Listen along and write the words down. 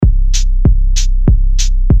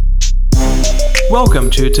Welcome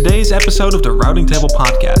to today's episode of the Routing Table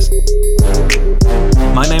Podcast.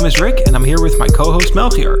 My name is Rick and I'm here with my co-host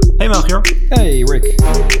Melchior. Hey Melchior. Hey Rick.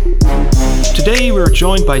 Today we're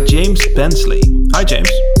joined by James Bensley. Hi James.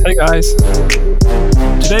 Hey guys.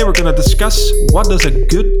 Today we're going to discuss what does a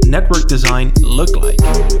good network design look like.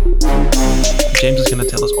 James is going to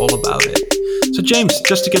tell us all about it. So James,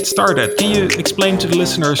 just to get started, can you explain to the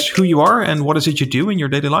listeners who you are and what is it you do in your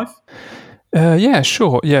daily life? Yeah,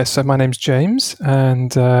 sure. Yeah, so my name's James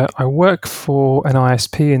and I work for an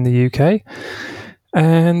ISP in the UK.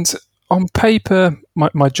 And on paper,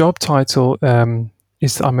 my job title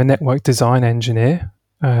is that I'm a network design engineer.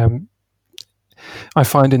 I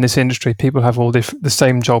find in this industry, people have all the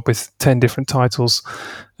same job with 10 different titles.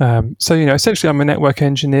 So, essentially I'm a network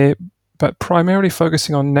engineer, but primarily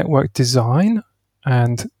focusing on network design.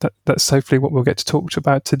 And that's hopefully what we'll get to talk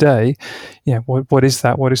about today. What is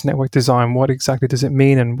that? What is network design? What exactly does it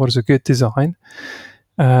mean? And what is a good design?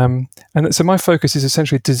 And so my focus is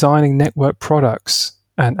essentially designing network products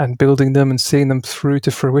and building them and seeing them through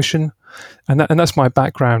to fruition. And that's my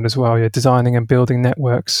background as well. Designing and building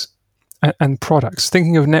networks and products.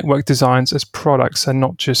 Thinking of network designs as products and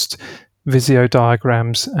not just Visio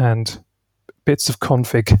diagrams and bits of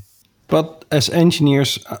config. But as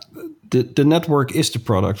engineers, the network is the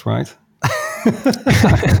product, right?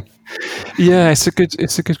 Yeah, it's a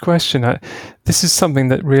good question. This is something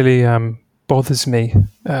that really bothers me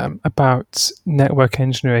about network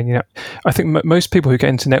engineering. I think most people who get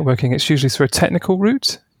into networking, it's usually through a technical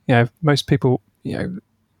route. Most people,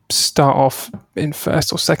 start off in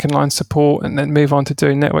first or second line support and then move on to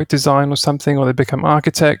doing network design or something, or they become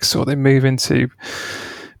architects, or they move into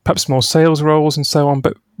perhaps more sales roles and so on.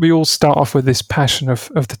 But we all start off with this passion of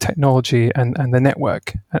the technology and the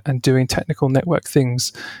network and doing technical network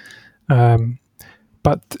things. And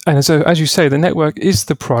so, as you say, the network is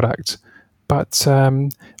the product. But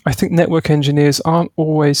I think network engineers aren't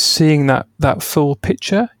always seeing that full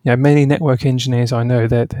picture. Many network engineers I know,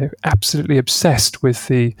 they're absolutely obsessed with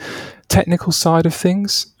the technical side of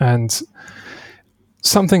things. And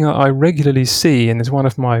something that I regularly see, and is one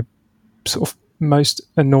of my sort of most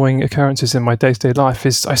annoying occurrences in my day-to-day life,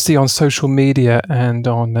 is I see on social media and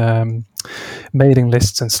on mailing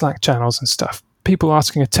lists and Slack channels and stuff, people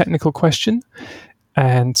asking a technical question.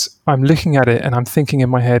 And I'm looking at it and I'm thinking in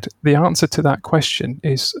my head, the answer to that question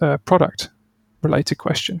is a product-related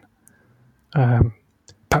question.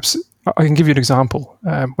 Perhaps I can give you an example,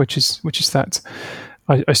 which is that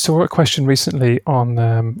I saw a question recently on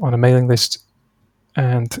a mailing list,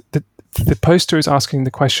 and the poster is asking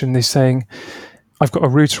the question. They're saying, I've got a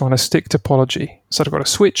router on a stick topology, so I've got a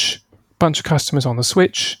switch, bunch of customers on the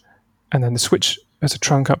switch, and then the switch has a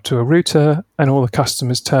trunk up to a router, and all the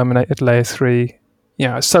customers terminate at layer 3.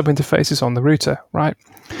 Sub-interfaces on the router, right?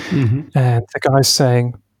 Mm-hmm. And the guy's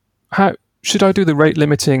saying, how should I do the rate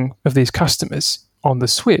limiting of these customers on the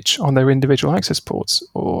switch, on their individual access ports,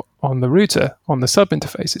 or on the router, on the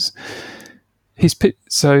sub-interfaces?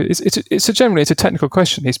 So generally it's a technical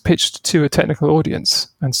question. He's pitched to a technical audience.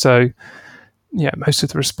 And so, most of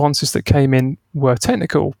the responses that came in were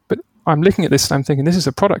technical, but I'm looking at this and I'm thinking, this is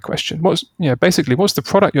a product question. What's the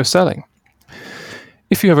product you're selling?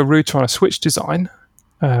 If you have a router on a switch design,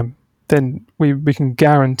 then we can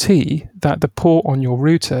guarantee that the port on your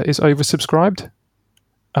router is oversubscribed.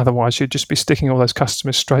 Otherwise, you'd just be sticking all those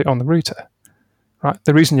customers straight on the router, right?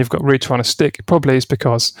 The reason you've got router on a stick probably is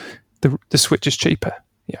because the switch is cheaper.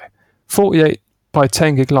 48 by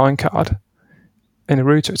 10 gig line card in a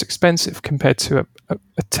router is expensive compared to a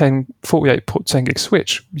 48 port 10 gig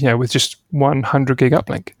switch, with just 100 gig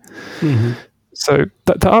uplink. Mm-hmm. So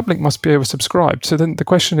the uplink must be oversubscribed. So then the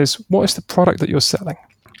question is, what is the product that you're selling?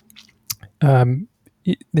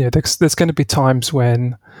 There's going to be times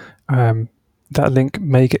when that link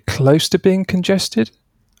may get close to being congested.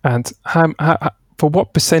 And for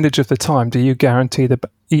what percentage of the time do you guarantee that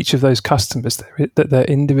each of those customers that their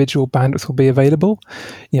individual bandwidth will be available?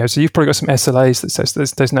 So you've probably got some SLAs that says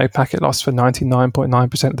there's no packet loss for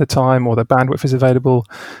 99.9% of the time, or the bandwidth is available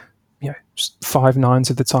 5 nines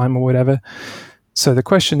of the time or whatever. So the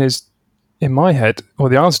question is, in my head, or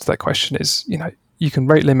the answer to that question is, you can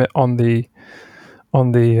rate limit on the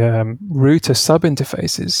router sub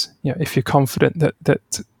interfaces. If you're confident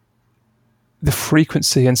that the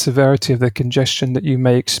frequency and severity of the congestion that you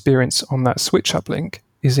may experience on that switch uplink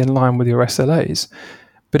is in line with your SLAs.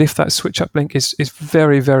 But if that switch uplink is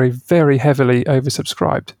very, very, very heavily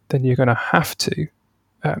oversubscribed, then you're going to have to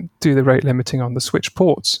do the rate limiting on the switch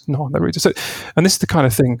ports, not on the router. So, and this is the kind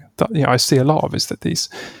of thing that I see a lot of, is that these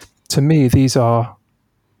are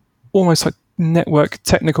almost like network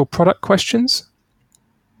technical product questions.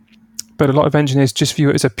 but a lot of engineers just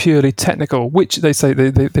view it as a purely technical, which they say,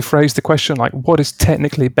 they phrase the question like, what is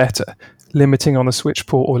technically better, limiting on the switch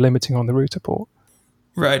port or limiting on the router port?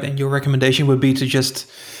 Right, and your recommendation would be to just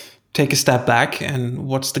take a step back and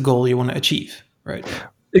what's the goal you want to achieve, right?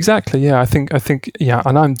 Exactly. Yeah, I think, yeah,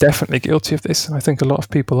 and I'm definitely guilty of this. And I think a lot of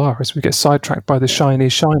people are, as we get sidetracked by the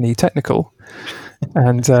shiny technical,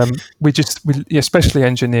 and we especially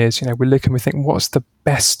engineers, we look and we think, what's the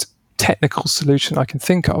best technical solution I can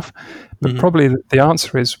think of? But probably the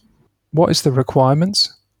answer is, what is the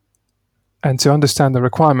requirements? And to understand the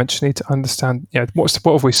requirements, you need to understand, what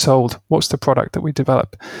have we sold? What's the product that we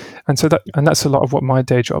develop? And so that's a lot of what my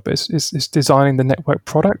day job is designing the network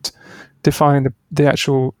product, defining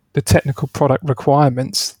the technical product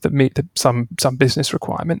requirements that meet some business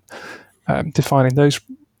requirement, defining those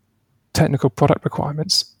technical product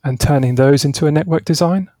requirements and turning those into a network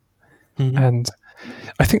design. And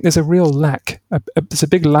I think there's a real lack. There's a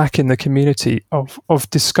big lack in the community of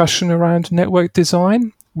discussion around network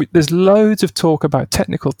design. There's loads of talk about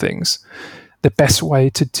technical things, the best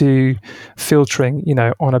way to do filtering,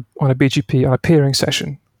 on a BGP, on a peering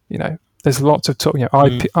session. There's lots of talk.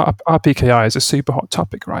 RPKI is a super hot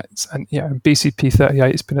topic, right? And BCP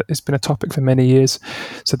 38 it's been a topic for many years.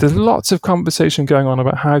 So there's lots of conversation going on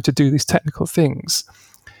about how to do these technical things,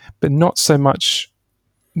 but not so much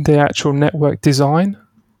the actual network design.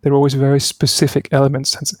 They're always very specific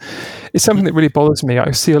elements. It's something that really bothers me.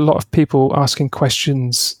 I see a lot of people asking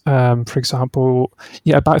questions, for example,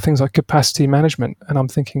 about things like capacity management. And I'm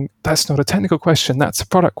thinking, that's not a technical question. That's a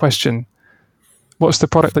product question. What's the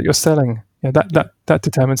product that you're selling? That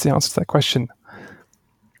determines the answer to that question.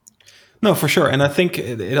 No, for sure. And I think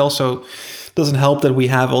it also doesn't help that we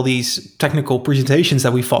have all these technical presentations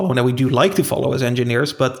that we follow and that we do like to follow as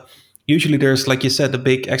engineers. But usually there's, like you said, a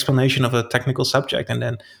big explanation of a technical subject. And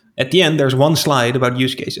then at the end, there's one slide about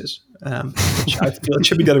use cases, which I feel it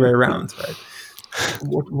should be the other way around, right?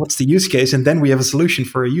 What's the use case? And then we have a solution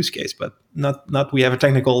for a use case, but not we have a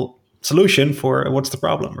technical solution for what's the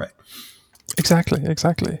problem, right?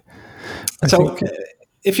 Exactly. So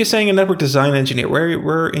if you're saying a network design engineer,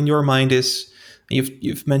 where in your mind is,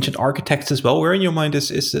 you've mentioned architects as well, where in your mind is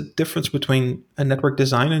the difference between a network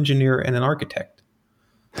design engineer and an architect?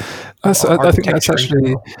 I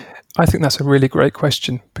think that's a really great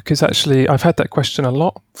question, because actually I've had that question a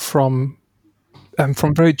lot from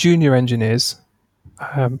very junior engineers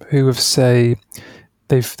who have say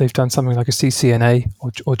they've done something like a CCNA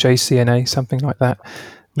or JCNA, something like that,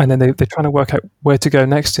 and then they're trying to work out where to go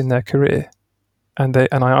next in their career, and they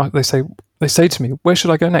say to me, where should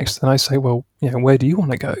I go next? And I say, well, where do you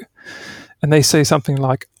want to go? And they say something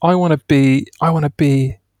like, I want to be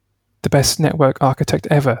the best network architect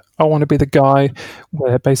ever. I want to be the guy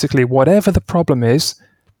where basically whatever the problem is,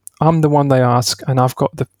 I'm the one they ask, and I've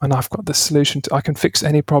got the solution. I can fix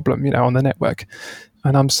any problem, on the network.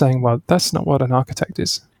 And I'm saying, well, that's not what an architect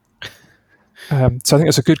is. So I think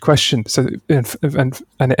that's a good question. So and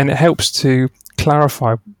it helps to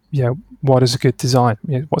clarify, what is a good design?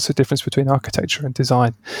 What's the difference between architecture and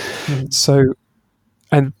design? So,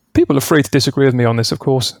 and people are free to disagree with me on this, of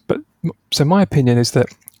course. But so my opinion is that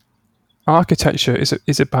architecture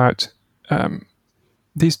is about the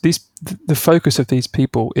focus of these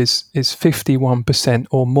people is 51%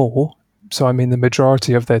 or more. So I mean, the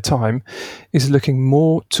majority of their time is looking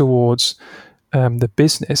more towards the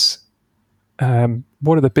business.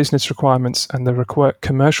 What are the business requirements and the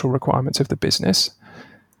commercial requirements of the business?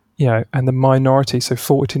 And the minority, so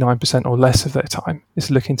 49% or less of their time,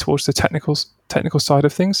 is looking towards the technical side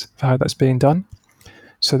of things, for how that's being done.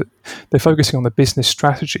 So that they're focusing on the business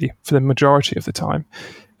strategy for the majority of the time.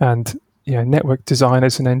 And network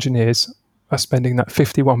designers and engineers are spending that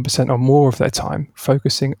 51% or more of their time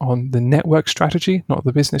focusing on the network strategy, not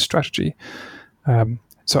the business strategy.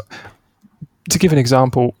 So to give an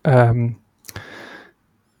example, a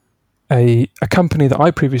company that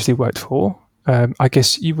I previously worked for, I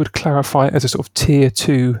guess you would clarify it as a sort of tier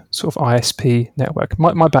 2 sort of ISP network.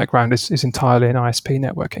 My background is entirely in ISP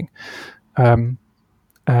networking.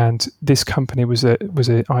 And this company was a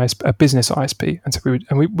business ISP, and so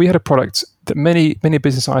we had a product that many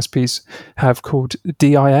business ISPs have called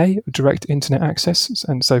DIA, Direct Internet Access.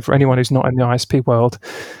 And so for anyone who's not in the ISP world,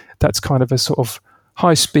 that's kind of a sort of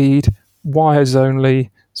high speed, wires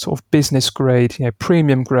only, sort of business grade,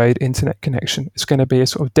 premium grade internet connection. It's going to be a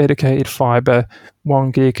sort of dedicated fiber,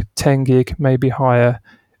 1 gig, 10 gig, maybe higher,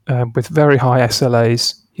 with very high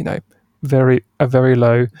SLAs, a very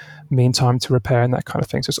low mean time to repair and that kind of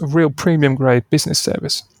thing. So it's a real premium grade business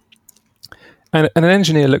service. And an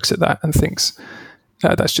engineer looks at that and thinks,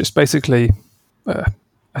 that's just basically a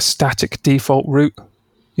static default route.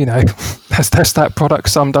 that's that product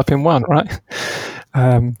summed up in one, right?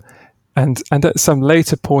 And at some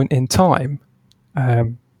later point in time,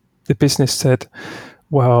 the business said,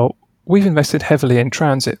 well, we've invested heavily in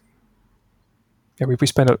transit. We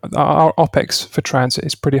spend our OPEX for transit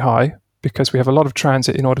is pretty high because we have a lot of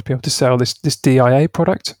transit in order to be able to sell this DIA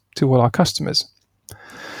product to all our customers.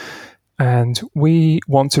 And we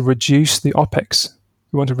want to reduce the OPEX.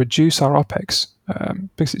 We want to reduce our OPEX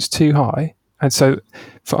because it's too high. And so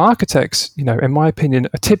for architects, in my opinion,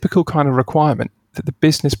 a typical kind of requirement that the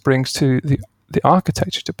business brings to the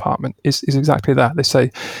architecture department is exactly that. They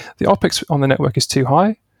say the OPEX on the network is too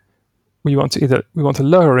high. We want to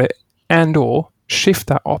lower it and or shift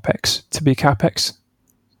that OPEX to be CAPEX.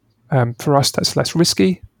 For us, that's less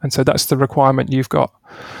risky. And so that's the requirement you've got.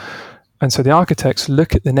 And so the architects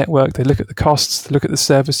look at the network, they look at the costs, they look at the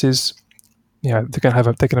services. They're going to have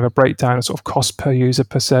a breakdown of sort of cost per user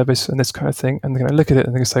per service and this kind of thing. And they're going to look at it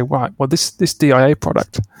and they're going to say, right, well, this DIA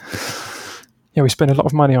product, we spend a lot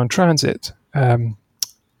of money on transit.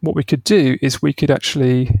 What we could do is we could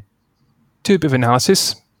actually do a bit of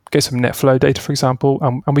analysis, get some net flow data, for example,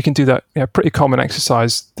 and we can do that. Pretty common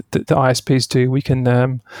exercise that the ISPs do. We can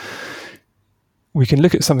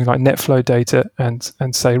look at something like net flow data and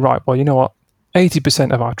say, right, well, you know what,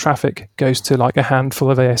 80% of our traffic goes to like a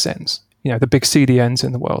handful of ASNs. The big CDNs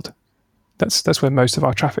in the world. That's where most of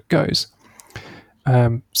our traffic goes.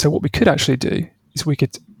 So what we could actually do is we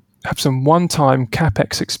could have some one-time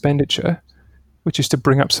CapEx expenditure, which is to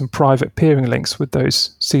bring up some private peering links with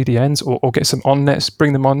those CDNs or get some on-nets,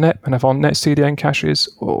 bring them on-net and have on-net CDN caches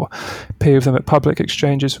or peer with them at public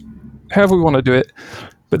exchanges, however we want to do it.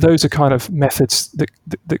 But those are kind of methods that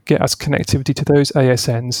get us connectivity to those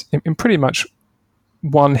ASNs in pretty much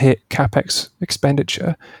one-hit CapEx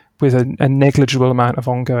expenditure with a negligible amount of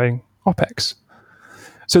ongoing OPEX.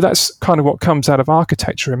 So that's kind of what comes out of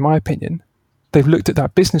architecture, in my opinion. They've looked at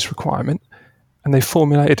that business requirement and they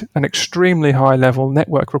formulated an extremely high-level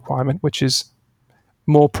network requirement, which is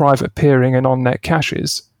more private peering and on-net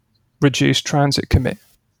caches, reduced transit commit.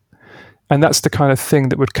 And that's the kind of thing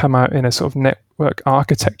that would come out in a sort of network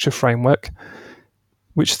architecture framework,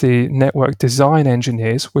 which the network design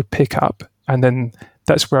engineers would pick up. And then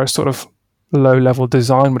that's where a sort of low-level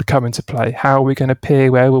design would come into play. How are we going to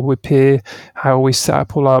peer? Where will we peer? How will we set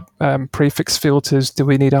up all our prefix filters? Do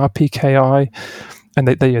we need RPKI? And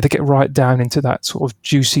they get right down into that sort of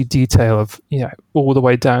juicy detail of all the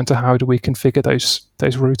way down to how do we configure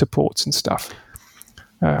those router ports and stuff.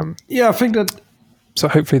 I think that. So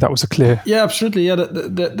hopefully that was a clear. Yeah, absolutely. Yeah,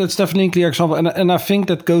 that's definitely a clear example, and I think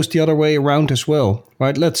that goes the other way around as well,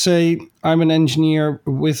 right? Let's say I'm an engineer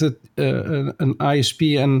with an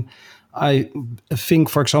ISP, and I think,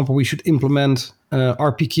 for example, we should implement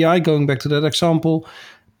RPKI. Going back to that example,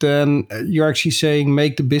 then you're actually saying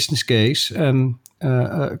make the business case, and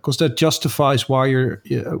because that justifies why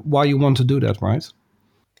you want to do that, right?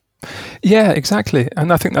 Yeah, exactly,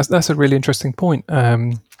 and I think that's a really interesting point.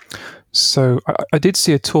 So I did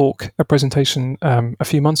see a presentation a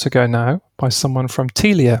few months ago now by someone from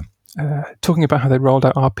Telia talking about how they rolled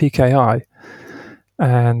out RPKI,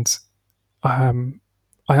 and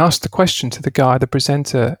I asked the question to the guy, the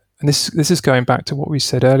presenter, and this is going back to what we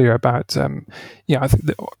said earlier about, I think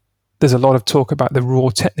that there's a lot of talk about the raw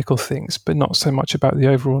technical things, but not so much about the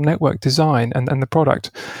overall network design and the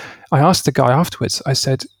product. I asked the guy afterwards, I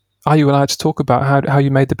said, are you allowed to talk about how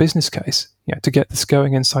you made the business case to get this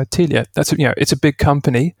going inside Telia? That's it's a big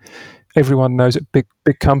company. Everyone knows at big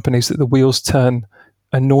companies that the wheels turn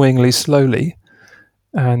annoyingly slowly.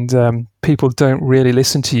 And people don't really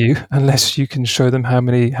listen to you unless you can show them how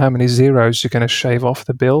many zeros you're going to shave off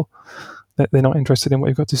the bill. They're not interested in what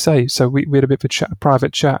you've got to say. So we had a bit of a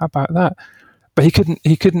private chat about that, but he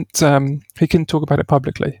couldn't talk about it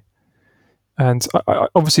publicly. And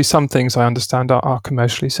obviously, some things I understand are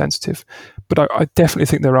commercially sensitive, but I definitely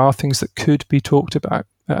think there are things that could be talked about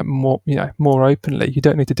more openly. You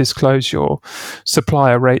don't need to disclose your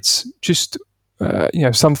supplier rates. Just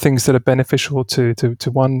some things that are beneficial to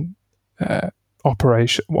one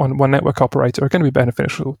operation, one network operator, are going to be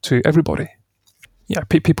beneficial to everybody.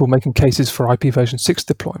 People making cases for IPv6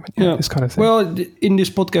 deployment, this kind of thing. Well, in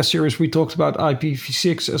this podcast series, we talked about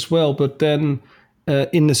IPv6 as well, but then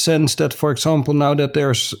in the sense that, for example, now that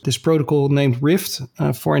there's this protocol named Rift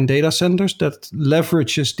for in data centers that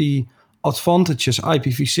leverages the advantages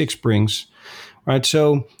IPv6 brings, right?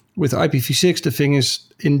 So with IPv6, the thing is,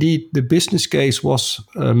 indeed, the business case was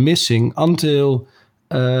missing until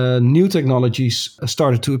new technologies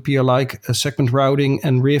started to appear, like segment routing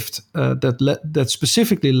and Rift that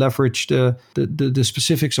specifically leverage the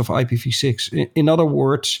specifics of IPv6. In other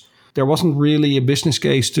words, there wasn't really a business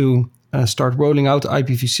case to start rolling out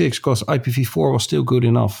IPv6 because IPv4 was still good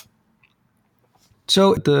enough.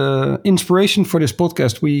 So the inspiration for this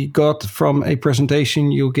podcast we got from a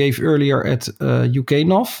presentation you gave earlier at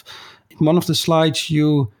UKNOV. In one of the slides,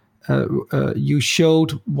 you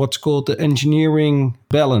showed what's called the engineering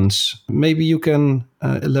balance. Maybe you can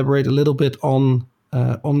elaborate a little bit on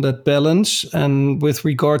that balance, and with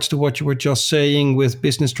regards to what you were just saying with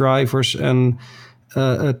business drivers and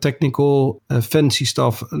technical fancy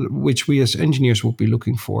stuff, which we as engineers would be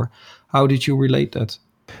looking for. How did you relate that?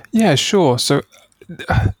 Yeah, sure. So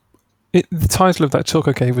the title of that talk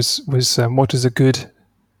I gave was what does a good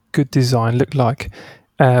design look like?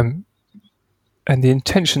 And the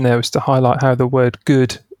intention there was to highlight how the word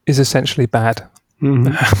good is essentially bad.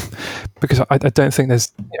 Mm-hmm. Because I don't think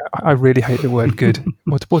I really hate the word good.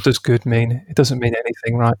 What does good mean? It doesn't mean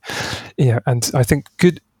anything, right? Yeah, and I think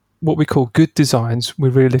what we call good designs,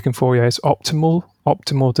 we're really looking for is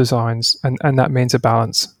optimal designs, and that means a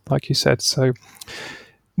balance, like you said. So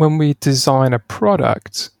when we design a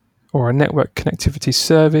product or a network connectivity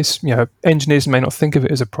service, engineers may not think of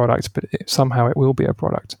it as a product, but somehow it will be a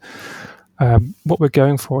product. What we're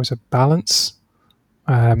going for is a balance.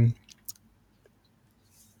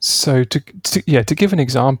 So to give an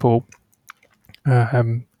example,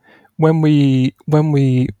 when we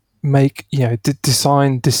make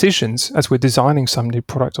design decisions as we're designing some new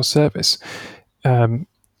product or service,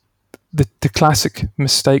 the classic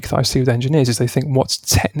mistake that I see with engineers is they think what's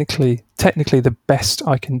technically the best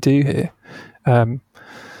I can do here.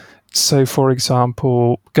 So, for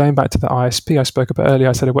example, going back to the ISP I spoke about earlier,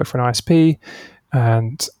 I said I worked for an ISP,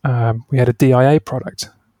 and we had a DIA product,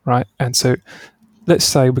 right? And so, let's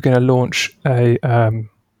say we're going to launch a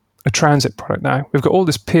transit product now. We've got all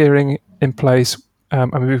this peering in place.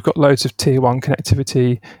 We've got loads of tier 1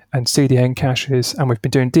 connectivity and CDN caches, and we've been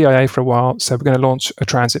doing DIA for a while. So we're going to launch a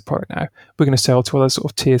transit product now. We're going to sell to other sort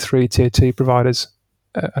of tier 3, tier 2 providers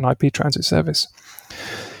an IP transit service.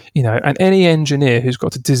 And any engineer who's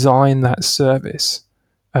got to design that service,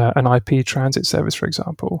 an IP transit service, for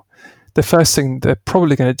example, the first thing they're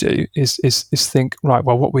probably going to do is think, right,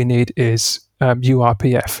 well, what we need is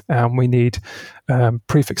URPF, and we need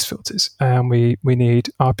prefix filters, and we need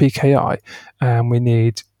RPKI, and we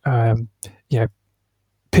need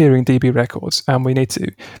peering DB records, and we need to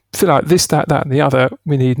fill out this, that, and the other.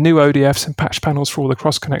 We need new ODFs and patch panels for all the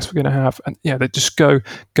cross connects we're going to have, and they just go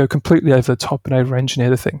completely over the top and over engineer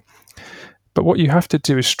the thing. But what you have to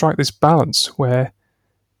do is strike this balance where,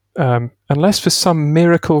 unless for some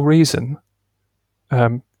miracle reason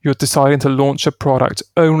you're deciding to launch a product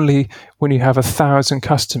only when you have 1,000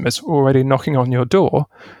 customers already knocking on your door,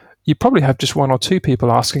 you probably have just 1 or 2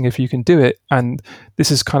 people asking if you can do it. And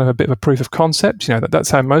this is kind of a bit of a proof of concept.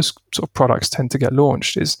 That's how most sort of products tend to get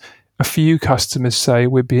launched, is a few customers say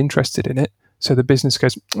we'd be interested in it. So the business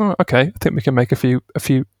goes, oh, okay, I think we can make a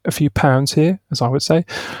few pounds here, as I would say.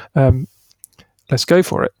 Let's go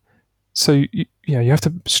for it. So you have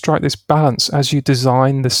to strike this balance as you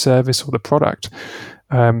design the service or the product.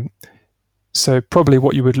 So probably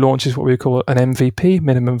what you would launch is what we call an MVP,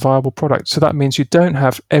 minimum viable product. So that means you don't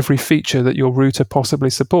have every feature that your router possibly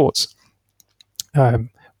supports.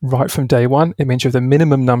 Right from day one, it means you have the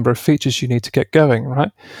minimum number of features you need to get going,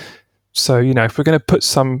 right? So, if we're going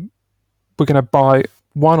to we're going to buy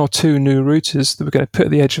 1 or 2 new routers that we're going to put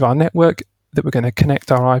at the edge of our network that we're going to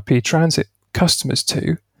connect our IP transit customers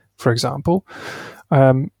to, for example,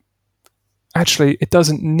 actually, it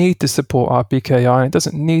doesn't need to support RPKI. It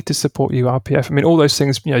doesn't need to support URPF. I mean, all those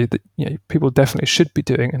things, people definitely should be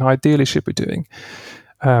doing, and ideally should be doing.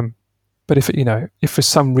 But if for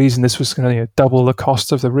some reason this was going to double the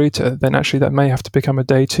cost of the router, then actually that may have to become a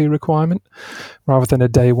day 2 requirement rather than a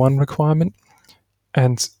day 1 requirement.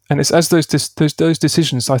 And it's as those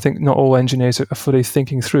decisions, I think not all engineers are fully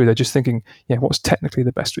thinking through. They're just thinking, what's technically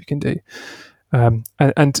the best we can do,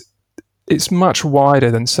 and it's much wider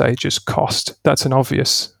than, say, just cost. That's an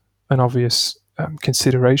obvious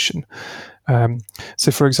consideration.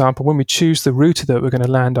 So, for example, when we choose the router that we're going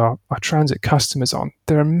to land our transit customers on,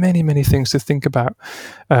 there are many, many things to think about.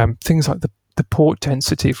 Things like the port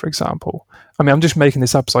density, for example. I mean, I'm just making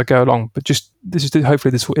this up as I go along, but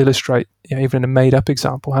hopefully this will illustrate, even in a made-up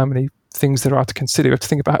example, how many things there are to consider. We have to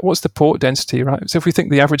think about what's the port density, right? So if we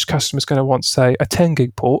think the average customer is going to want, say, a 10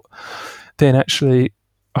 gig port, then actually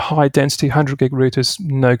a high density 100 gig router is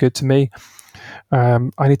no good to me.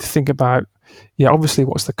 I need to think about, obviously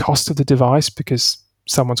what's the cost of the device, because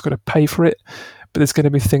someone's got to pay for it. But there's going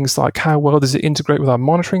to be things like, how well does it integrate with our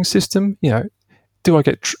monitoring system? Do I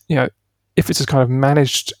get, if it's a kind of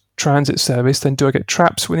managed transit service, then do I get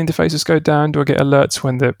traps when interfaces go down? Do I get alerts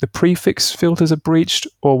when the prefix filters are breached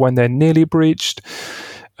or when they're nearly breached?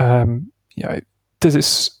 Does it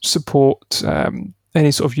support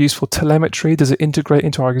any sort of useful telemetry? Does it integrate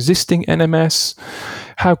into our existing NMS?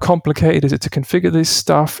 How complicated is it to configure this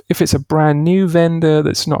stuff? If it's a brand new vendor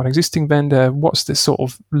that's not an existing vendor, what's the sort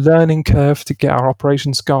of learning curve to get our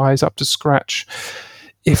operations guys up to scratch?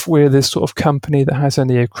 If we're this sort of company that has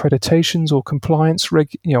any accreditations or compliance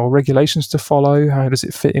regulations to follow, how does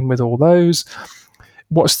it fit in with all those?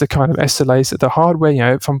 What's the kind of SLAs that the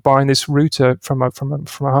hardware, if I'm buying this router from a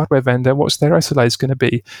hardware vendor, what's their SLAs going to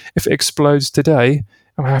be? If it explodes today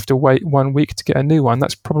and I have to wait 1 week to get a new one,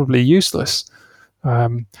 that's probably useless.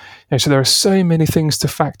 So there are so many things to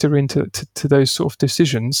factor into to those sort of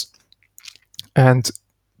decisions.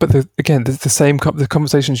 But the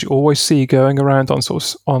conversations you always see going around on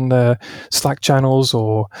Slack channels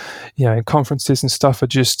or in conferences and stuff are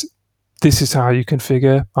just, this is how you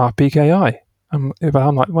configure RPKI. But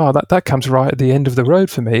I'm like, wow, that comes right at the end of the road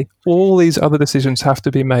for me. All these other decisions have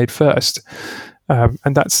to be made first,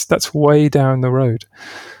 and that's way down the road.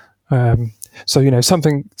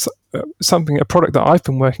 Something a product that I've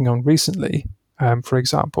been working on recently, for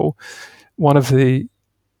example, this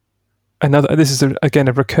is again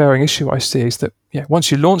a recurring issue I see is that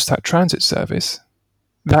once you launch that transit service,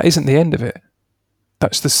 that isn't the end of it.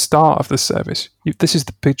 That's the start of the service. This is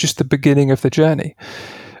just the beginning of the journey.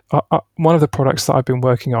 One of the products that I've been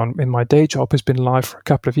working on in my day job has been live for a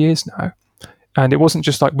couple of years now. And it wasn't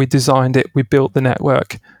just like we designed it, we built the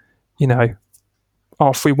network,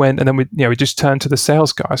 off we went, and then we just turned to the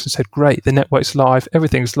sales guys and said, great, the network's live,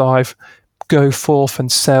 everything's live, go forth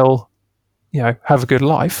and sell, have a good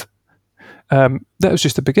life. That was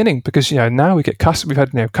just the beginning, because now we've had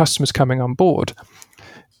customers coming on board,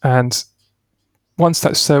 and once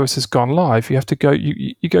that service has gone live, you have to go.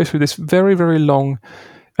 You go through this very, very long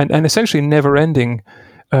and essentially never-ending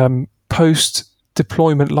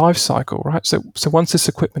post-deployment life cycle, right? So once this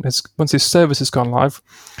service has gone live,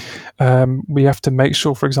 we have to make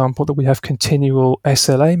sure, for example, that we have continual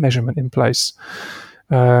SLA measurement in place.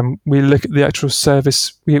 We look at the actual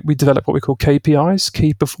service. We develop what we call KPIs,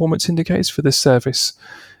 key performance indicators, for this service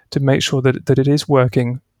to make sure that it is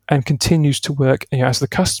working and continues to work as the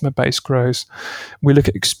customer base grows. We look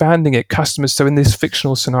at expanding it, customers. So in this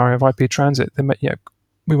fictional scenario of IP transit,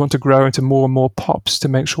 we want to grow into more and more POPs to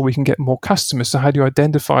make sure we can get more customers. So how do you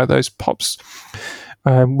identify those POPs?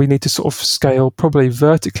 We need to sort of scale probably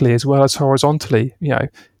vertically as well as horizontally.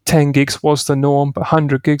 10 gigs was the norm, but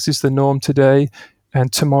 100 gigs is the norm today.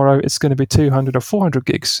 And tomorrow it's going to be 200 or 400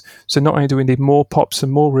 gigs. So not only do we need more POPs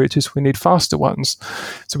and more routers, we need faster ones.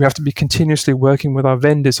 So we have to be continuously working with our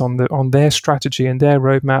vendors on their strategy and their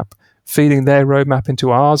roadmap, feeding their roadmap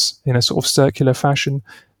into ours in a sort of circular fashion,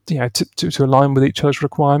 to align with each other's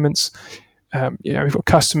requirements. We've got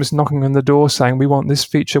customers knocking on the door saying, we want this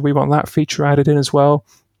feature, we want that feature added in as well.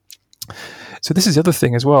 So this is the other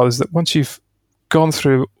thing as well, is that once you've gone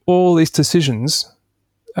through all these decisions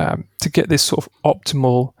to get this sort of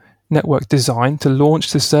optimal network design to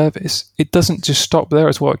launch the service, it doesn't just stop there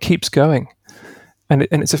as well. It keeps going, and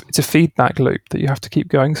it's a feedback loop that you have to keep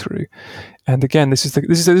going through. And again, this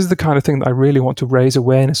is the kind of thing that I really want to raise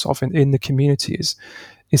awareness of in the community is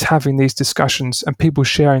having these discussions and people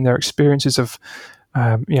sharing their experiences of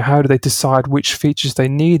how do they decide which features they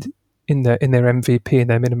need in their MVP, in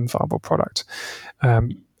their minimum viable product,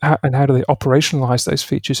 and how do they operationalize those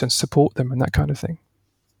features and support them and that kind of thing.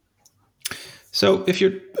 So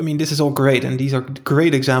this is all great, and these are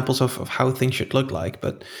great examples of how things should look like,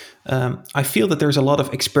 but I feel that there's a lot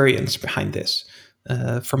of experience behind this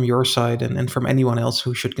from your side and from anyone else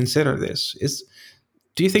who should consider this.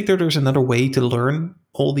 Do you think that there's another way to learn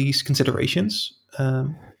all these considerations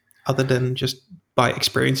other than just by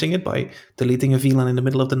experiencing it, by deleting a VLAN in the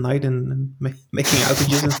middle of the night and making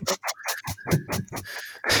outages and stuff?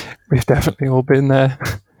 We've definitely all been there.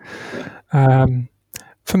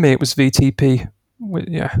 For me, it was VTP.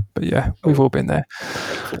 We've all been there.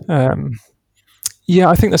 I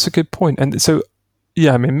think that's a good point. And so,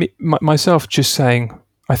 myself just saying,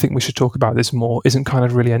 I think we should talk about this more isn't kind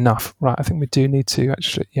of really enough, right? I think we do need to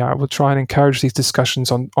actually, I will try and encourage these discussions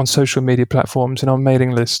on social media platforms and on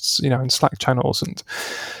mailing lists, and Slack channels and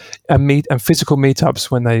physical meetups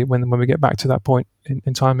when we get back to that point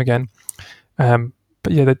in time again.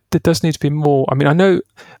 But there does need to be more. I mean, I know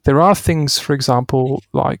there are things, for example,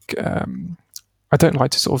 like I don't like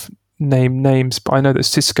to sort of name names, but I know that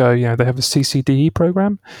Cisco, they have a CCDE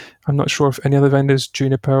program. I'm not sure if any other vendors,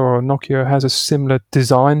 Juniper or Nokia, has a similar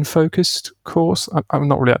design-focused course. I'm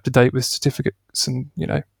not really up to date with certificates and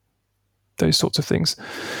those sorts of things.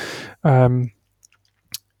 I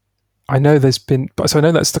know that's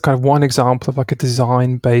the kind of one example of like a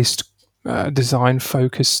design-based,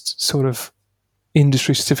 design-focused sort of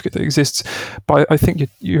industry certificate that exists. But I think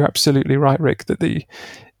you're absolutely right, Rick, that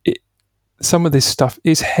some of this stuff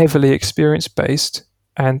is heavily experience-based,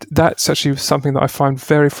 and that's actually something that I find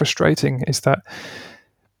very frustrating, is that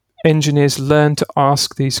engineers learn to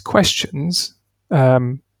ask these questions. What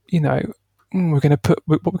we're going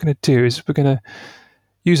to do is we're going to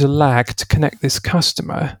use a lag to connect this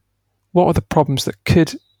customer. What are the problems that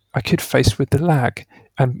I could face with the lag?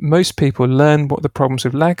 And most people learn what the problems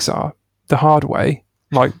with lags are the hard way.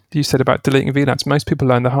 Like you said about deleting VLANs, most people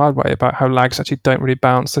learn the hard way about how lags actually don't really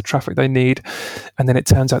bounce the traffic they need. And then it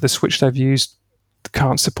turns out the switch they've used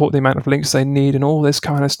can't support the amount of links they need and all this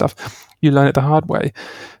kind of stuff. You learn it the hard way.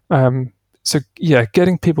 So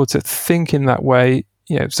getting people to think in that way.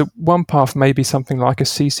 So one path may be something like a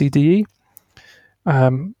CCDE,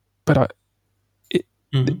 but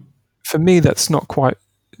for me, that's not quite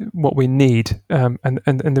what we need. And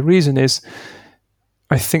the reason is,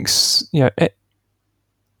 I think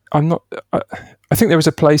I think there is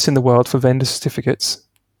a place in the world for vendor certificates,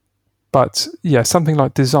 but something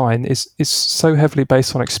like design is so heavily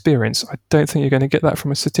based on experience. I don't think you're going to get that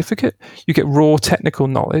from a certificate. You get raw technical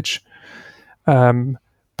knowledge,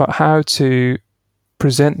 but how to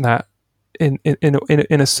present that in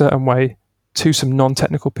a certain way to some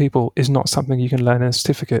non-technical people is not something you can learn in a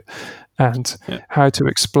certificate. And how to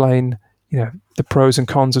explain, the pros and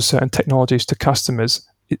cons of certain technologies to customers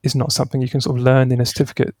is not something you can sort of learn in a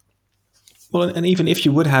certificate. Well, and even if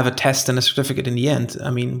you would have a test and a certificate in the end, I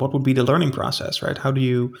mean, what would be the learning process, right? How do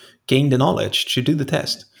you gain the knowledge to do the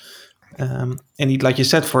test? And like you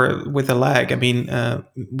said, with a lag, I mean,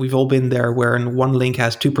 we've all been there where one link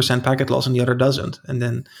has 2% packet loss and the other doesn't. And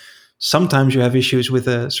then sometimes you have issues with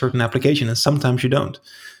a certain application and sometimes you don't.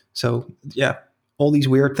 So all these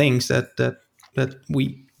weird things that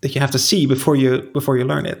you have to see before you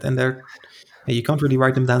learn it. And you can't really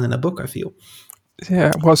write them down in a book, I feel.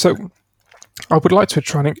 Yeah, well, so I would like to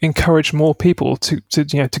try and encourage more people to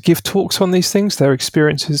give talks on these things, their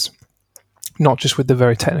experiences, not just with the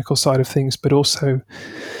very technical side of things, but also,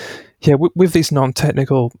 with these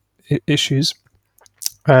non-technical issues.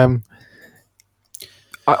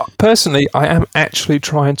 Personally, I am actually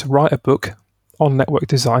trying to write a book on network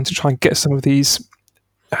design to try and get some of these,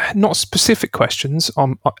 not specific questions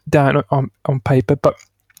down on paper, but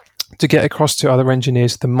to get across to other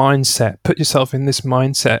engineers the mindset. Put yourself in this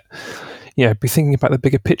mindset. Be thinking about the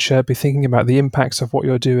bigger picture, be thinking about the impacts of what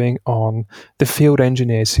you're doing on the field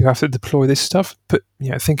engineers who have to deploy this stuff.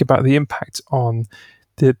 Think about the impact on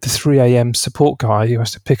the 3 a.m. support guy who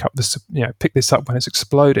has to pick this up when it's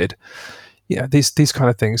exploded. These kind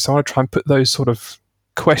of things. So I want to try and put those sort of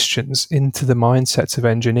questions into the mindsets of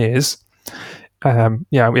engineers.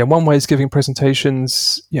 One way is giving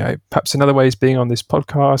presentations. Perhaps another way is being on this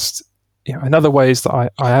podcast. Another way is that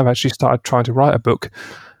I have actually started trying to write a book.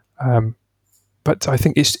 But I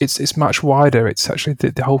think it's much wider. It's actually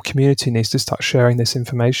the whole community needs to start sharing this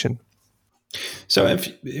information. So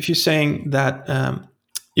if you're saying that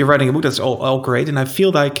you're writing a book, that's all great, and I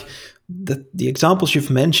feel like the examples you've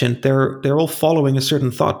mentioned, they're all following a certain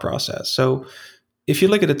thought process. So if you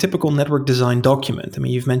look at a typical network design document, I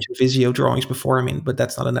mean, you've mentioned Visio drawings before, but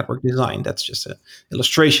that's not a network design. That's just an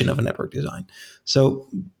illustration of a network design. So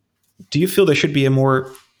do you feel there should be a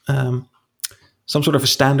more some sort of a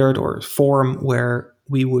standard or form where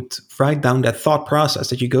we would write down that thought process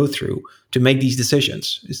that you go through to make these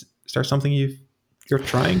decisions? Is there something you're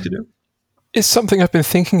trying to do? It's something I've been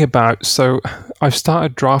thinking about. So I've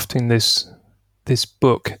started drafting this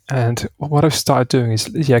book, and what I've started doing is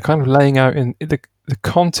kind of laying out in the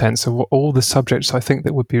contents of all the subjects I think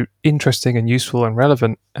that would be interesting and useful and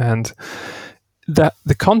relevant, and that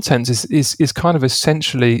the content is kind of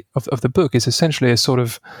essentially of the book is essentially a sort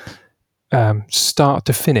of start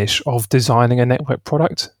to finish of designing a network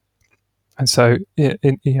product. And so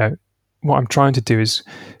what I'm trying to do is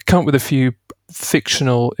come up with a few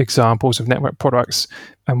fictional examples of network products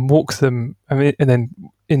and walk them, and then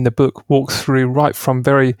in the book walk through right from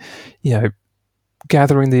very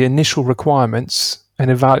gathering the initial requirements and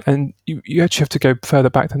and you actually have to go further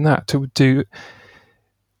back than that to do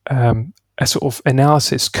a sort of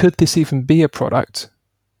analysis. Could this even be a product?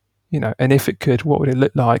 And if it could, what would it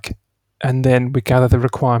look like? And then we gather the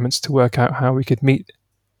requirements to work out how we could meet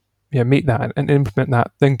that and implement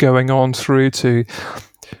that. Then going on through to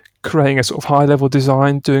creating a sort of high-level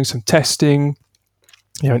design, doing some testing,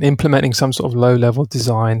 and implementing some sort of low-level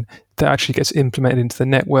design that actually gets implemented into the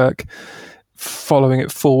network, following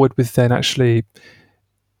it forward with then actually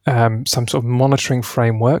some sort of monitoring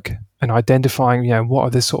framework and identifying, what are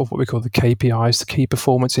the sort of what we call the KPIs, the key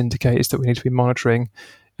performance indicators that we need to be monitoring,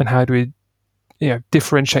 and how do we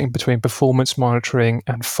differentiating between performance monitoring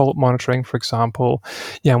and fault monitoring, for example,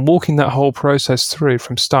 and walking that whole process through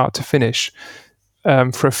from start to finish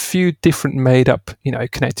for a few different made up,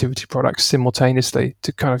 connectivity products simultaneously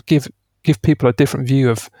to kind of give people a different view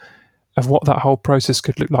of what that whole process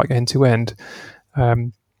could look like end to end.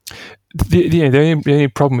 The only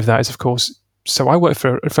problem with that is, of course, so I work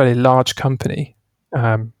for a fairly large company,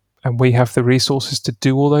 and we have the resources to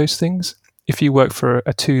do all those things. If you work for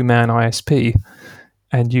a 2-man ISP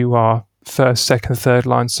and you are first, second, third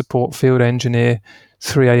line support, field engineer,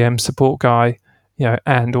 3 a.m. support guy,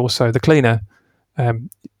 and also the cleaner,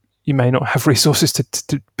 you may not have resources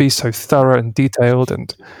to be so thorough and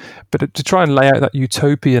detailed, but to try and lay out that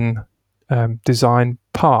utopian design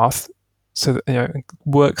path, so that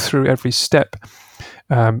work through every step,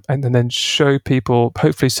 and then show people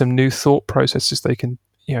hopefully some new thought processes they can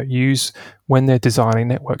use when they're designing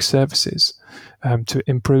network services to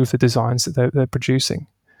improve the designs that they're producing.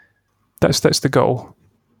 That's the goal.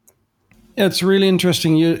 Yeah, it's really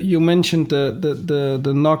interesting. You mentioned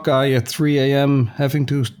the NOC guy at 3 a.m. having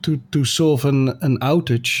to solve an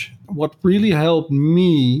outage. What really helped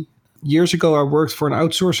me, years ago I worked for an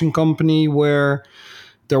outsourcing company where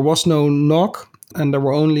there was no NOC and there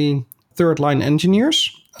were only third line engineers.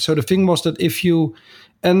 So the thing was that if you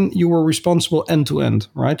were responsible end to end,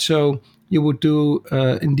 right? So you would do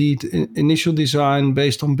indeed initial design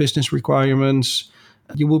based on business requirements.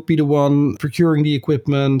 You would be the one procuring the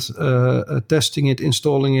equipment, testing it,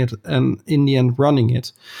 installing it, and in the end running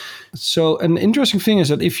it. So an interesting thing is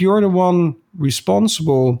that if you're the one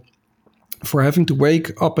responsible for having to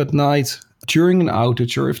wake up at night during an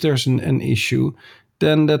outage or if there's an issue,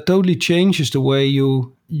 then that totally changes the way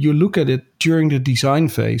you look at it during the design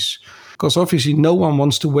phase. Because obviously no one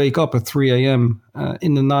wants to wake up at 3 a.m.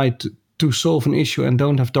 In the night to solve an issue and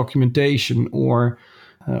don't have documentation or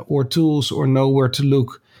tools or know where to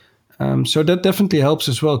look. So that definitely helps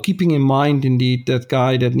as well, keeping in mind indeed that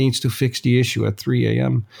guy that needs to fix the issue at 3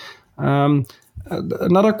 a.m.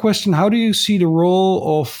 Another question, how do you see the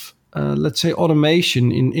role of, let's say,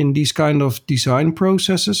 automation in these kind of design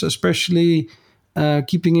processes, especially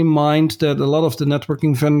keeping in mind that a lot of the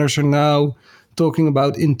networking vendors are now talking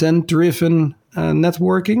about intent-driven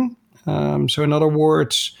networking. So in other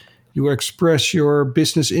words, you express your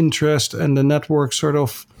business interest and the network sort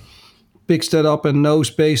of picks that up and knows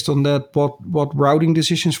based on that what routing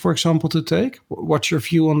decisions, for example, to take. What's your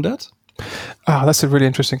view on that? That's a really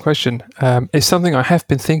interesting question. It's something I have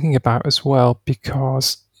been thinking about as well,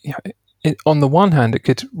 because on the one hand, it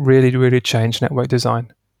could really, really change network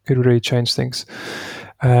design. Could really change things.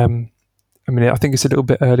 I think it's a little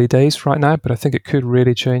bit early days right now, but I think it could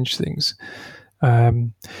really change things.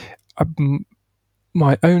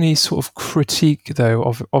 My only sort of critique, though,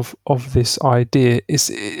 of this idea is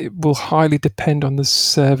it will highly depend on the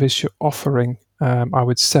service you're offering, I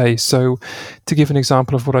would say. So to give an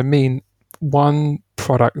example of what I mean, one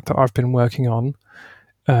product that I've been working on,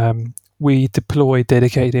 we deploy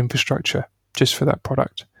dedicated infrastructure just for that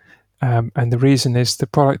product. And the reason is the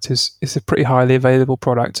product is a pretty highly available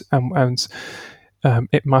product, and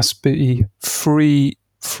it must be free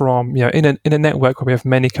from, in a network where we have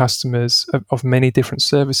many customers of many different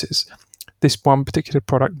services. This one particular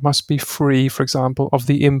product must be free, for example, of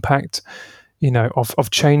the impact, of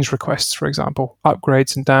change requests, for example,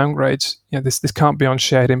 upgrades and downgrades. This can't be on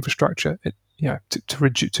shared infrastructure.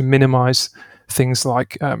 To minimize things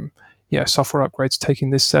like software upgrades taking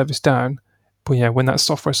this service down. But when that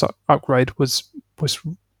software upgrade was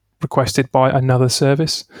requested by another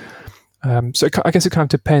service, so I guess it kind of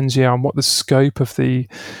depends, on what the scope of the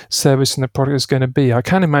service and the product is going to be. I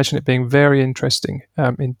can imagine it being very interesting,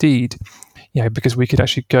 indeed, because we could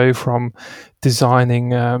actually go from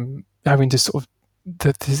designing, having to sort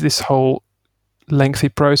of this whole lengthy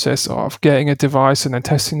process of getting a device and then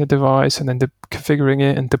testing the device and then configuring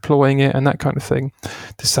it and deploying it and that kind of thing,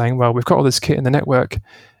 to saying, well, we've got all this kit in the network.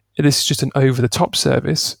 This is just an over-the-top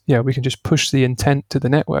service. We can just push the intent to the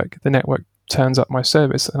network. The network turns up my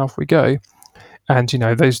service, and off we go. And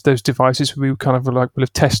those devices we kind of will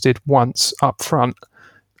have tested once up front,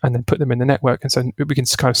 and then put them in the network. And so we can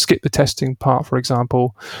kind of skip the testing part, for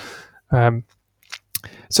example.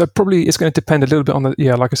 So probably it's going to depend a little bit on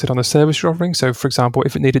like I said, on the service you're offering. So for example,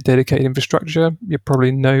 if it needed dedicated infrastructure, you're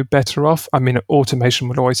probably no better off. Automation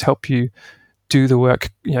will always help you do the work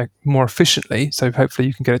more efficiently, so hopefully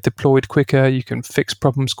you can get it deployed quicker, you can fix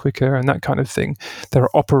problems quicker, and that kind of thing. There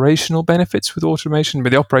are operational benefits with automation,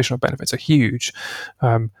 but the operational benefits are huge.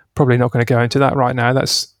 Probably not going to go into that right now.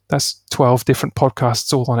 That's that's 12 different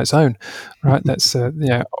podcasts all on its own, right? That's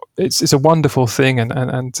it's a wonderful thing,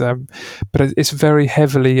 but it's very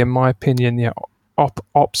heavily, in my opinion,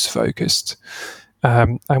 ops focused.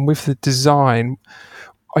 And with the design,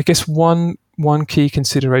 I guess one key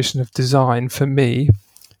consideration of design for me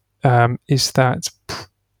is that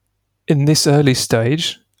in this early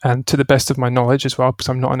stage, and to the best of my knowledge as well, because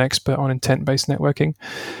I'm not an expert on intent-based networking,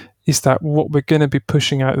 is that what we're going to be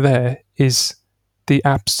pushing out there is the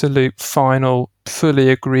absolute final, fully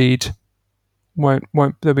agreed, won't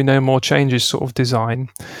there'll be no more changes sort of design.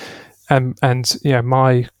 And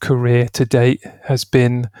my career to date has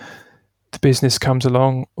been, the business comes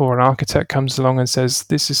along or an architect comes along and says,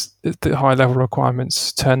 this is the high level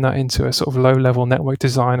requirements, turn that into a sort of low level network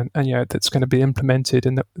design, and that's going to be implemented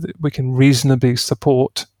and that we can reasonably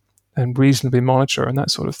support and reasonably monitor and that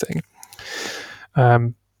sort of thing.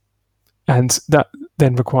 And that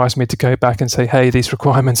then requires me to go back and say, hey, these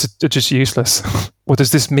requirements are just useless. What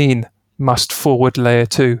does this mean? Must forward layer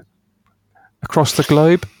 2 across the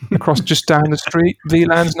globe, across just down the street,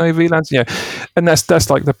 VLANs, no VLANs, and that's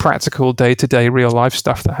like the practical day-to-day real life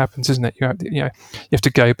stuff that happens, isn't it? You have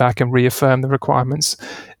to go back and reaffirm the requirements,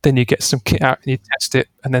 then you get some kit out and you test it,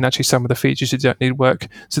 and then actually some of the features you don't need work,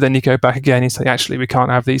 so then you go back again and you say, actually we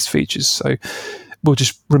can't have these features, so we'll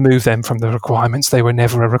just remove them from the requirements, they were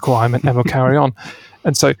never a requirement, and we'll carry on.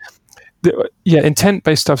 And so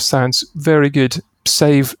intent-based stuff sounds very good,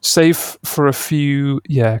 save for a few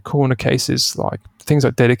corner cases, like things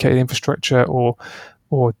like dedicated infrastructure or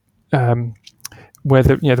where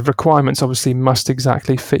the requirements obviously must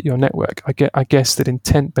exactly fit your network. I guess that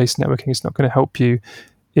intent-based networking is not going to help you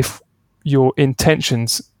if your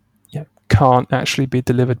intentions can't actually be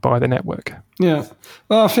delivered by the network. Yeah,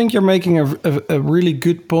 well, I think you're making a really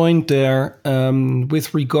good point there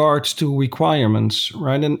with regards to requirements,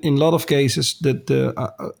 right? And in a lot of cases, that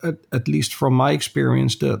at least from my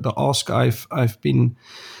experience, the ask I've been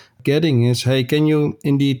getting is, hey, can you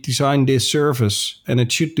indeed design this service and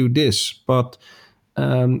it should do this? But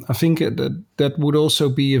I think that would also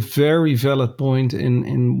be a very valid point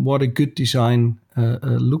in what a good design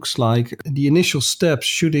looks like. The initial steps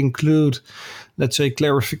should include, let's say,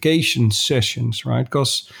 clarification sessions, right?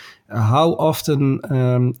 Because how often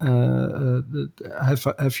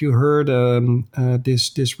have you heard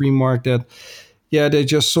this remark that, they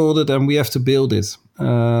just sold it and we have to build it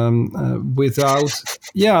without?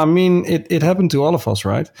 I mean, it happened to all of us,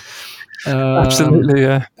 right? Absolutely,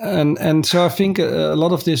 yeah. And so I think a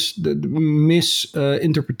lot of this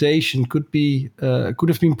misinterpretation could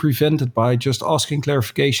have been prevented by just asking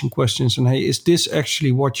clarification questions and, hey, is this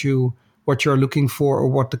actually what you're looking for or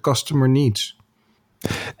what the customer needs?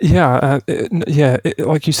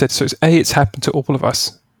 Like you said, so it's happened to all of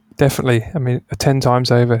us, definitely. I mean, 10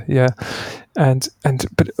 times over,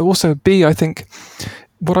 but also B, I think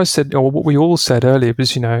what I said, or what we all said earlier,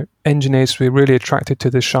 was engineers, we're really attracted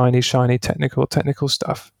to the shiny technical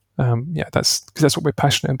stuff. That's because that's what we're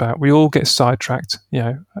passionate about. We all get sidetracked.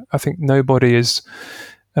 I think nobody is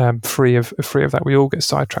free of that. We all get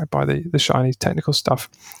sidetracked by the shiny technical stuff.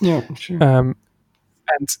 Yeah, sure. And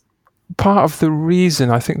part of the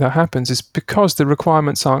reason I think that happens is because the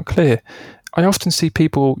requirements aren't clear. I often see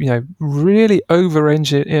people, really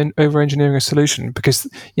over-engineering a solution because,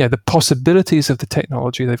 the possibilities of the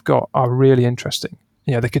technology they've got are really interesting.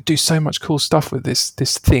 They could do so much cool stuff with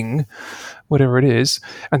this thing, whatever it is,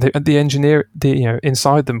 and the engineer,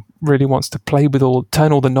 inside them really wants to play with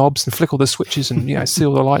turn all the knobs and flick all the switches and see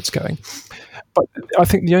all the lights going. But I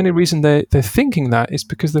think the only reason they're thinking that is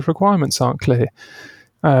because the requirements aren't clear.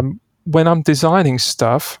 When I'm designing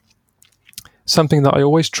stuff, something that I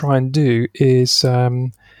always try and do is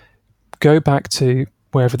go back to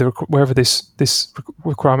wherever this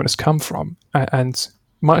requirement has come from, and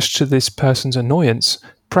much to this person's annoyance,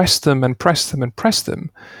 press them and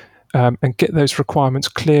get those requirements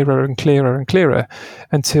clearer and clearer and clearer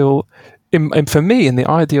until, and for me, in the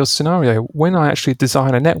ideal scenario, when I actually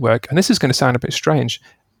design a network, and this is going to sound a bit strange,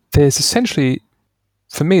 there's essentially,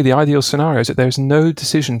 for me, the ideal scenario is that there's no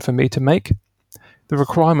decision for me to make. The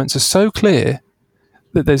requirements are so clear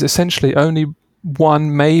that there's essentially only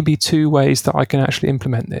one, maybe two ways that I can actually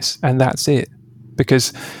implement this, and that's it.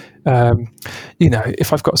 Because,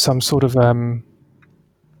 if I've got some sort of,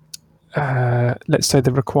 let's say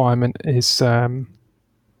the requirement is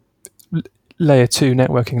layer 2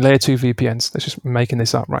 networking, layer 2 VPNs. Let's just making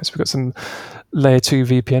this up, right? So we've got some layer 2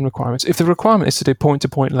 VPN requirements. If the requirement is to do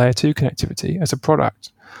point-to-point layer 2 connectivity as a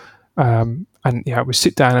product, and we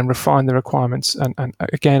sit down and refine the requirements and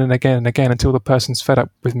again and again and again until the person's fed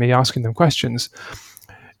up with me asking them questions.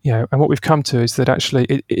 And what we've come to is that actually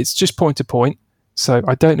it's just point to point. So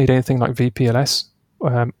I don't need anything like VPLS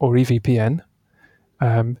or EVPN.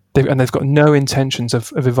 They've got no intentions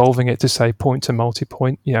of evolving it to say point to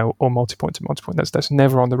multi-point, or multi-point to multi-point. That's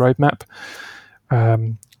never on the roadmap.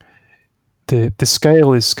 The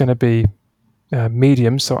scale is going to be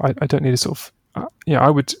medium, so I don't need a sort of. I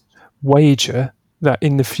would wager that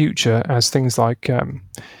in the future, as things like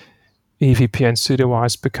EVPN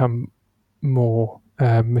pseudo-wires become more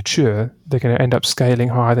mature, they're going to end up scaling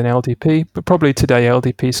higher than LDP. But probably today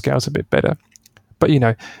LDP scales a bit better. But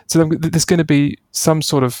so there's going to be some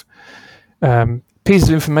sort of pieces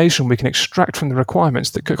of information we can extract from the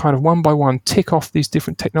requirements that could kind of one by one tick off these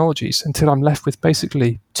different technologies until I'm left with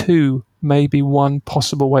basically two, maybe one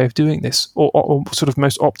possible way of doing this, or sort of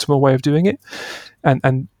most optimal way of doing it.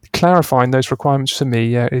 And clarifying those requirements for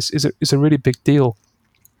me is a really big deal,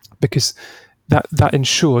 because that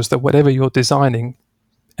ensures that whatever you're designing,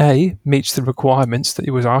 A, meets the requirements that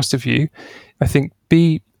it was asked of you. I think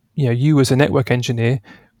B, you as a network engineer,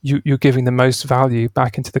 you're giving the most value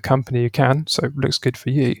back into the company you can, so it looks good for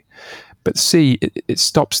you. But C, it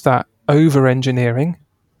stops that over-engineering,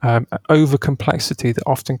 over-complexity that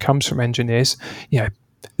often comes from engineers.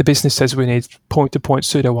 The business says we need point-to-point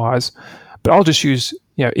pseudo-wires, but I'll just use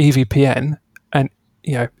EVPN, and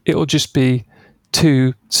it'll just be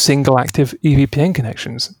two single-active EVPN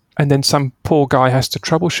connections, and then some poor guy has to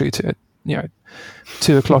troubleshoot it at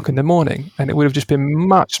 2 o'clock in the morning, and it would have just been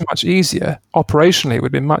much easier operationally. It would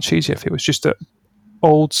have been much easier if it was just a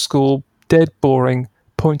old school, dead boring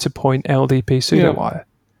point-to-point LDP pseudo wire,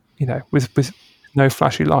 with no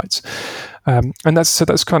flashy lights. And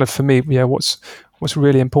that's kind of, for me, what's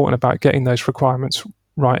really important about getting those requirements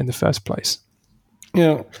right in the first place.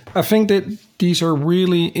 I think that these are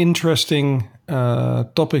really interesting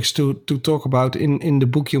topics to talk about in the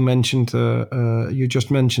book you mentioned, you just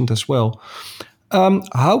mentioned as well.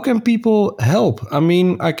 How can people help? I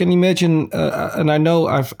mean, I can imagine, and I know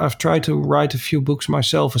I've tried to write a few books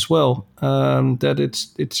myself as well. That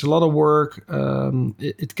it's a lot of work.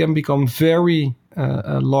 It can become very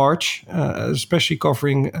large, especially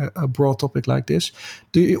covering a broad topic like this.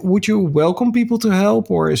 Would you welcome people to help,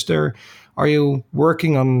 or are you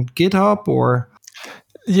working on GitHub or?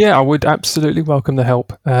 Yeah, I would absolutely welcome the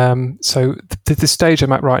help. So the stage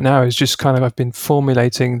I'm at right now is just kind of, I've been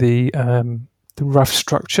formulating the rough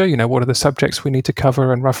structure, what are the subjects we need to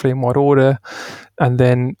cover and roughly in what order. And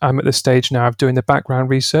then I'm at the stage now of doing the background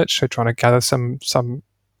research, so trying to gather some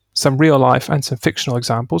real life and some fictional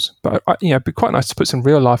examples. But it'd be quite nice to put some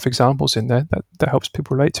real life examples in there that helps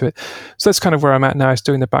people relate to it. So that's kind of where I'm at now, is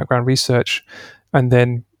doing the background research. And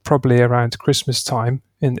then probably around Christmas time,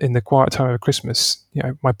 in the quiet time of Christmas,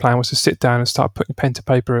 my plan was to sit down and start putting pen to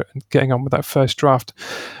paper and getting on with that first draft.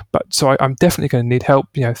 But so I'm definitely going to need help.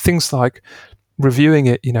 Things like reviewing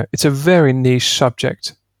it. It's a very niche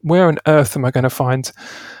subject. Where on earth am I going to find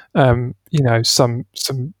some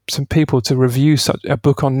people to review such a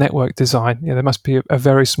book on network design? There must be a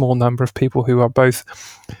very small number of people who are both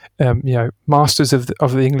masters of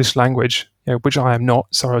the English language, which I am not,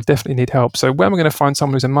 so I'll definitely need help. So where am I going to find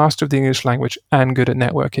someone who's a master of the English language and good at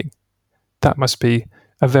networking? That must be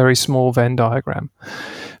a very small Venn diagram.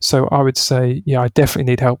 So I would say, I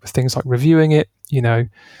definitely need help with things like reviewing it,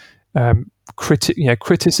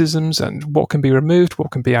 criticisms and what can be removed,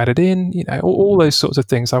 what can be added in, all those sorts of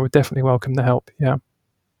things. I would definitely welcome the help. Yeah.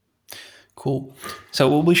 Cool. So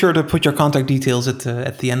we'll be sure to put your contact details at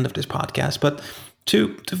the end of this podcast. But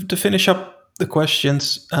to finish up the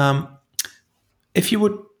questions, if you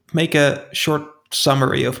would make a short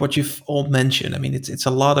summary of what you've all mentioned. I mean, it's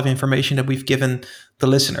a lot of information that we've given the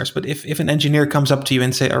listeners. But if an engineer comes up to you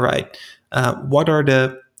and say, all right,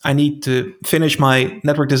 I need to finish my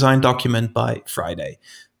network design document by Friday,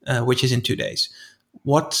 which is in 2 days.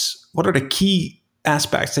 What are the key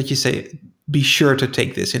aspects that you say, be sure to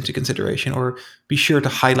take this into consideration, or be sure to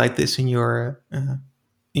highlight this in your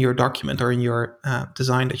document or in your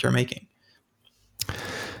design that you're making?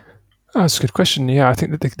 Oh, that's a good question. Yeah, I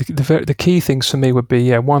think that the key things for me would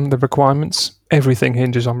be, one, the requirements. Everything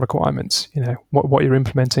hinges on requirements. What you're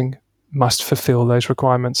implementing must fulfill those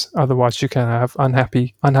requirements. Otherwise, you can have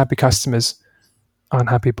unhappy customers,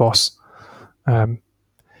 unhappy boss. So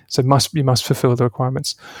you must fulfill the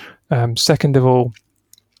requirements. Second of all,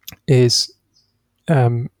 is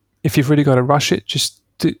if you've really got to rush it,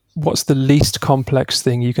 what's the least complex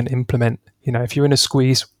thing you can implement? If you're in a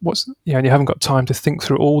squeeze, and you haven't got time to think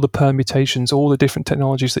through all the permutations, all the different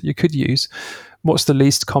technologies that you could use, what's the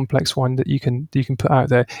least complex one that you can put out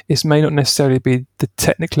there? It may not necessarily be the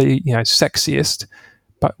technically sexiest,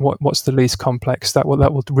 but what's the least complex that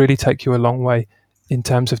will really take you a long way in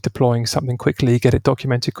terms of deploying something quickly, get it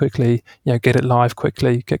documented quickly, get it live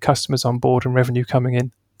quickly, get customers on board and revenue coming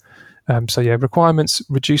in. So requirements,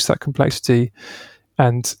 reduce that complexity,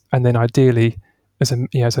 and then ideally, as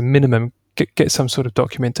a minimum, get some sort of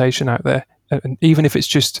documentation out there, and even if it's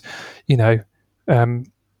just a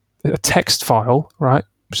text file, right?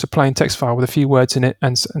 Just a plain text file with a few words in it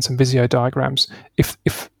and some Visio diagrams. If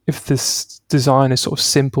this design is sort of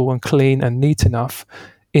simple and clean and neat enough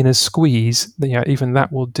in a squeeze, then even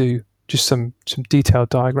that will do. Just some detailed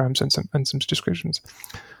diagrams and some descriptions.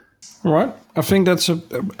 All right. I think that's a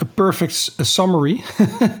perfect summary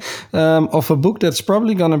of a book that's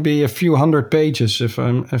probably going to be a few hundred pages if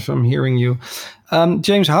I'm hearing you.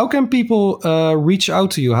 James, how can people reach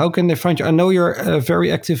out to you? How can they find you? I know you're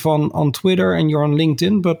very active on Twitter and you're on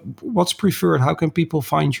LinkedIn, but what's preferred? How can people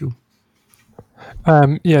find you?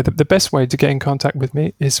 The best way to get in contact with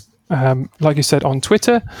me is, like you said, on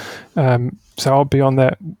Twitter. So I'll be on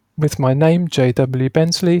there with my name, J.W.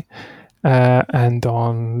 Bensley. And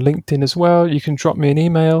on LinkedIn as well, you can drop me an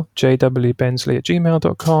email,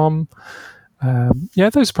 jwbensley@gmail.com.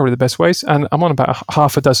 Those are probably the best ways. And I'm on about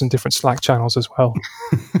half a dozen different Slack channels as well.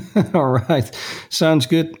 All right. Sounds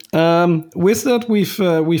good. With that,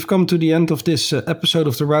 we've come to the end of this episode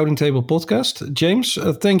of the Routing Table podcast. James,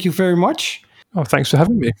 thank you very much. Oh, thanks for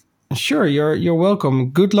having me. Sure, you're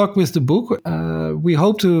welcome. Good luck with the book. We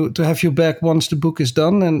hope to have you back once the book is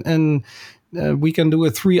done, and we can do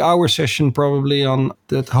a 3-hour session probably on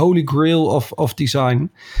that holy grail of design.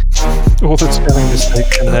 All the spelling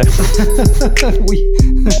mistakes in there.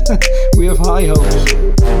 we have high hopes.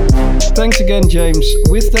 Thanks again, James.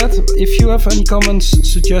 With that, if you have any comments,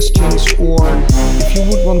 suggestions, or if you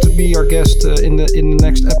would want to be our guest in the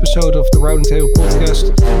next episode of the Routing Table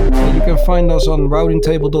podcast, you can find us on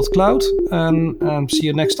routingtable.cloud, and see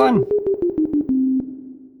you next time.